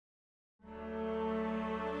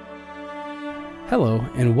Hello,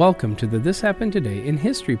 and welcome to the This Happened Today in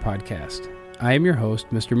History podcast. I am your host,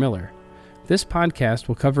 Mr. Miller. This podcast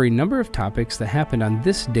will cover a number of topics that happened on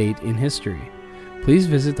this date in history. Please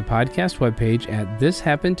visit the podcast webpage at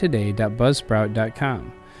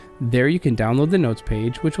thishappenedtoday.buzzsprout.com. There you can download the notes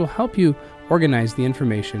page, which will help you organize the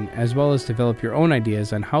information as well as develop your own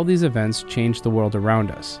ideas on how these events change the world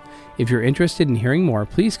around us. If you're interested in hearing more,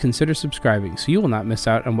 please consider subscribing so you will not miss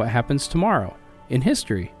out on what happens tomorrow in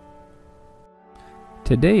history.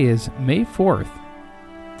 Today is May 4th.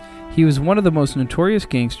 He was one of the most notorious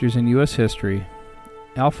gangsters in U.S. history.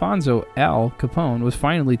 Alfonso Al Capone was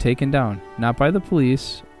finally taken down, not by the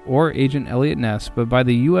police or Agent Elliot Ness, but by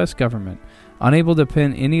the U.S. government. Unable to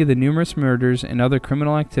pin any of the numerous murders and other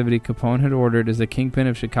criminal activity Capone had ordered as the kingpin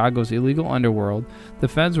of Chicago's illegal underworld, the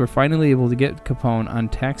feds were finally able to get Capone on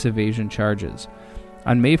tax evasion charges.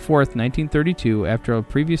 On May 4th, 1932, after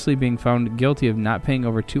previously being found guilty of not paying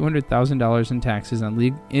over $200,000 in taxes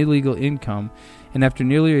on illegal income, and after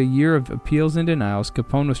nearly a year of appeals and denials,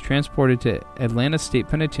 Capone was transported to Atlanta State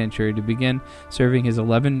Penitentiary to begin serving his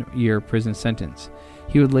 11-year prison sentence.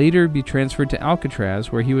 He would later be transferred to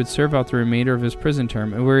Alcatraz, where he would serve out the remainder of his prison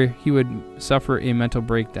term and where he would suffer a mental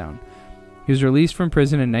breakdown. He was released from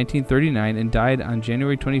prison in 1939 and died on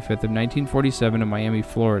January 25th of 1947 in Miami,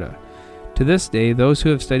 Florida. To this day, those who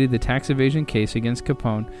have studied the tax evasion case against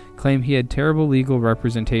Capone claim he had terrible legal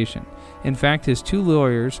representation. In fact, his two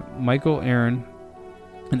lawyers, Michael Aaron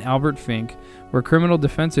and Albert Fink, were criminal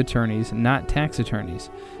defense attorneys, not tax attorneys.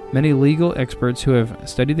 Many legal experts who have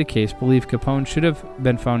studied the case believe Capone should have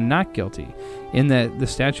been found not guilty, in that the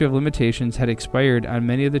statute of limitations had expired on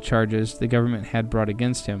many of the charges the government had brought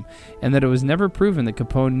against him, and that it was never proven that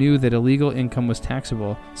Capone knew that illegal income was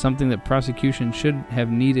taxable, something that prosecution should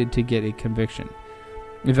have needed to get a conviction.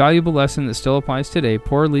 A valuable lesson that still applies today: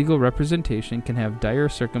 poor legal representation can have dire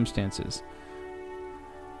circumstances.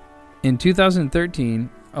 In 2013,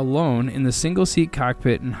 alone in the single-seat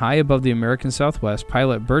cockpit and high above the American Southwest,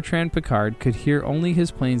 pilot Bertrand Piccard could hear only his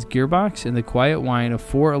plane's gearbox and the quiet whine of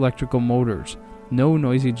 4 electrical motors, no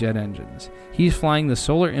noisy jet engines. He's flying the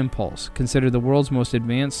Solar Impulse, considered the world's most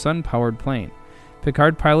advanced sun-powered plane.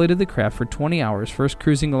 Piccard piloted the craft for 20 hours, first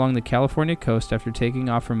cruising along the California coast after taking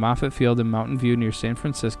off from Moffett Field in Mountain View near San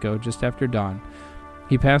Francisco just after dawn.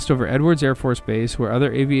 He passed over Edwards Air Force Base, where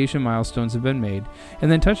other aviation milestones have been made,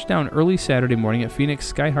 and then touched down early Saturday morning at Phoenix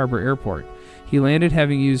Sky Harbor Airport. He landed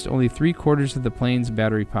having used only 3/4 of the plane's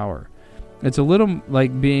battery power. "It's a little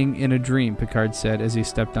like being in a dream," Piccard said as he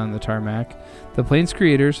stepped on the tarmac. The plane's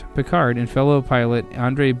creators, Piccard and fellow pilot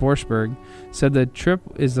Andre Borschberg, said the trip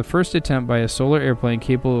is the first attempt by a solar airplane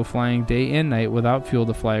capable of flying day and night without fuel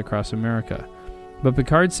to fly across America. But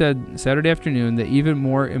Piccard said Saturday afternoon that even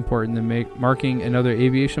more important than marking another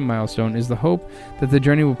aviation milestone is the hope that the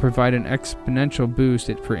journey will provide an exponential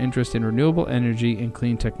boost for interest in renewable energy and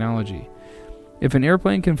clean technology. If an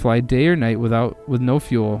airplane can fly day or night with no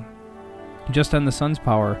fuel, just on the sun's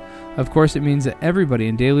power, of course it means that everybody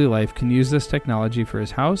in daily life can use this technology for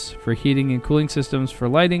his house, for heating and cooling systems, for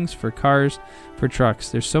lightings, for cars, for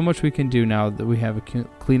trucks. There's so much we can do now that we have a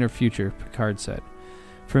cleaner future, Piccard said.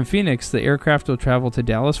 From Phoenix, the aircraft will travel to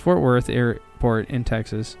Dallas-Fort Worth Airport in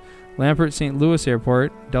Texas, Lampert-St. Louis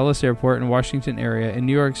Airport, Dulles Airport in Washington area, and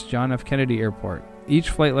New York's John F. Kennedy Airport. Each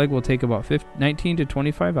flight leg will take about 19 to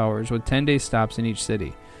 25 hours with 10-day stops in each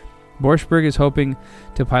city. Borschberg is hoping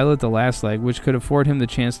to pilot the last leg, which could afford him the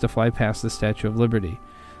chance to fly past the Statue of Liberty.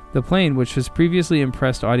 The plane, which has previously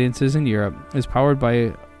impressed audiences in Europe, is powered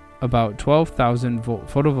by about 12,000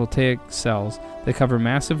 photovoltaic cells that cover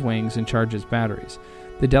massive wings and charges batteries.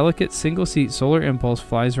 The delicate single-seat Solar Impulse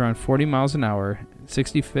flies around 40 miles an hour,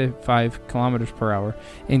 65 kilometers per hour,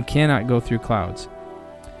 and cannot go through clouds.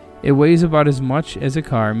 It weighs about as much as a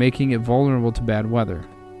car, making it vulnerable to bad weather.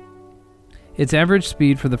 Its average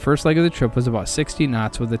speed for the first leg of the trip was about 60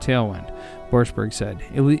 knots with a tailwind, Borschberg said.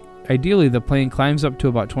 Ideally, the plane climbs up to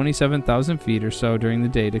about 27,000 feet or so during the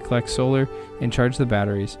day to collect solar and charge the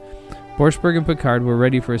batteries. Borschberg and Piccard were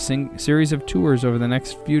ready for a series of tours over the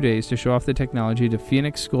next few days to show off the technology to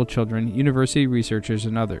Phoenix school children, university researchers,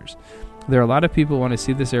 and others. "There are a lot of people who want to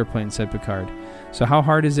see this airplane," said Piccard. "So how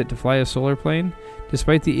hard is it to fly a solar plane?"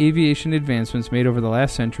 Despite the aviation advancements made over the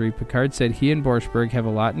last century, Piccard said he and Borschberg have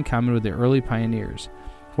a lot in common with the early pioneers.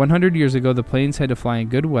 100 years ago, the planes had to fly in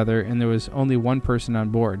good weather, and there was only one person on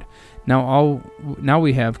board. Now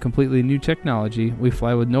we have completely new technology. We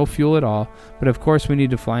fly with no fuel at all, but of course we need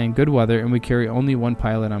to fly in good weather, and we carry only one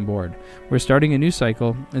pilot on board. We're starting a new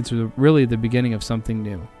cycle. It's really the beginning of something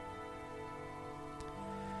new.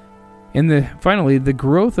 Finally, the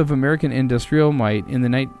growth of American industrial might in the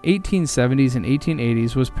 1870s and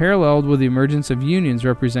 1880s was paralleled with the emergence of unions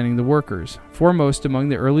representing the workers. Foremost among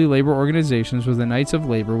the early labor organizations was the Knights of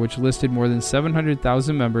Labor, which listed more than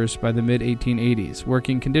 700,000 members by the mid-1880s.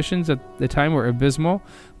 Working conditions at the time were abysmal.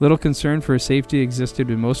 Little concern for safety existed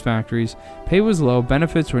in most factories. Pay was low,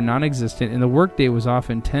 benefits were non-existent, and the workday was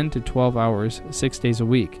often 10 to 12 hours, 6 days a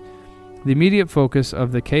week. The immediate focus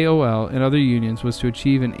of the KOL and other unions was to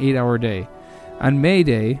achieve an 8-hour day. On May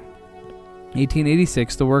Day,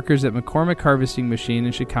 1886, the workers at McCormick Harvesting Machine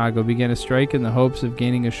in Chicago began a strike in the hopes of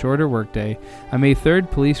gaining a shorter workday. On May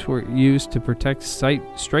 3rd, police were used to protect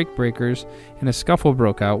strike breakers, and a scuffle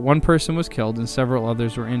broke out. One person was killed and several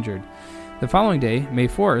others were injured. The following day, May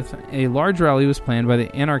 4th, a large rally was planned by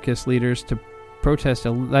the anarchist leaders to protest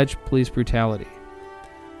alleged police brutality.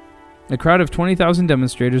 A crowd of 20,000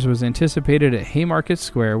 demonstrators was anticipated at Haymarket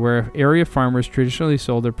Square, where area farmers traditionally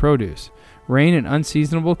sold their produce. Rain and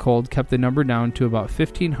unseasonable cold kept the number down to about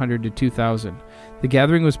 1,500 to 2,000. The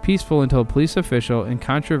gathering was peaceful until a police official, in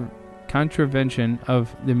contravention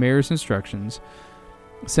of the mayor's instructions,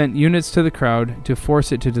 sent units to the crowd to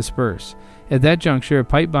force it to disperse. At that juncture, a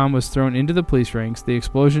pipe bomb was thrown into the police ranks. The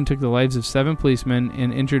explosion took the lives of 7 policemen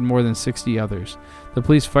and injured more than 60 others. The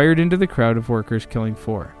police fired into the crowd of workers, killing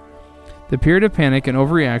 4. The period of panic and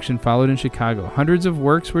overreaction followed in Chicago. Hundreds of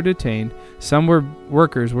workers were detained, some were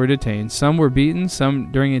beaten,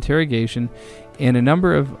 some during interrogation, and a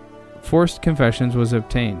number of forced confessions was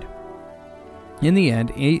obtained. In the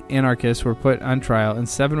end, 8 anarchists were put on trial and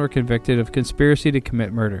 7 were convicted of conspiracy to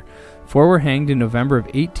commit murder. 4 were hanged in November of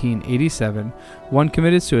 1887, 1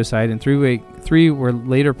 committed suicide, and 3 were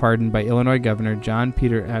later pardoned by Illinois Governor John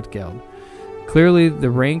Peter Altgeld. Clearly,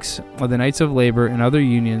 the ranks of the Knights of Labor and other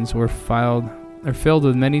unions were filled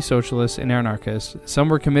with many socialists and anarchists. Some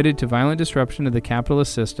were committed to violent disruption of the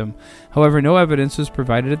capitalist system. However, no evidence was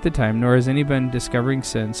provided at the time, nor has any been discovered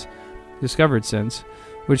since,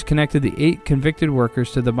 which connected the 8 convicted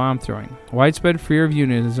workers to the bomb throwing. Widespread fear of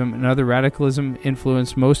unionism and other radicalism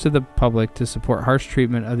influenced most of the public to support harsh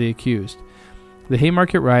treatment of the accused. The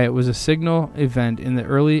Haymarket Riot was a signal event in the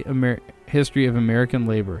early history of American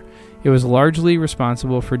labor. It was largely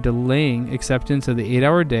responsible for delaying acceptance of the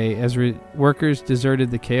 8-hour day as workers deserted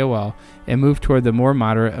the KOL and moved toward the more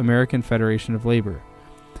moderate American Federation of Labor.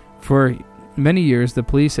 For many years, the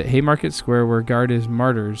police at Haymarket Square were regarded as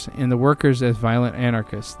martyrs and the workers as violent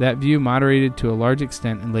anarchists. That view moderated to a large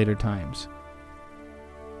extent in later times.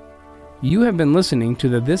 You have been listening to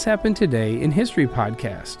the This Happened Today in History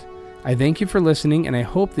podcast. I thank you for listening, and I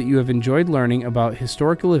hope that you have enjoyed learning about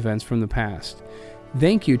historical events from the past.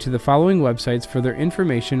 Thank you to the following websites for their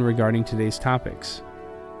information regarding today's topics: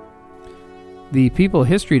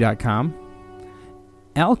 ThePeopleHistory.com,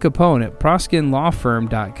 Al Capone at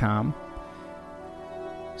ProskinLawFirm.com,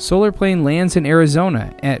 Solar Plane Lands in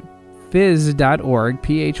Arizona at phys.org,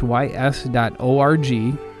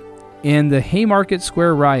 phys.org, and the Haymarket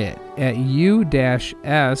Square Riot at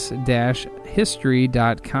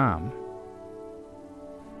u-s-history.com.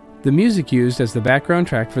 The music used as the background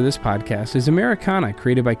track for this podcast is Americana,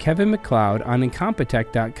 created by Kevin MacLeod on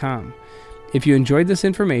Incompetech.com. If you enjoyed this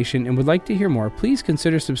information and would like to hear more, please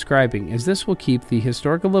consider subscribing, as this will keep the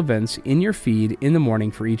historical events in your feed in the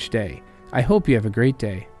morning for each day. I hope you have a great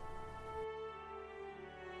day.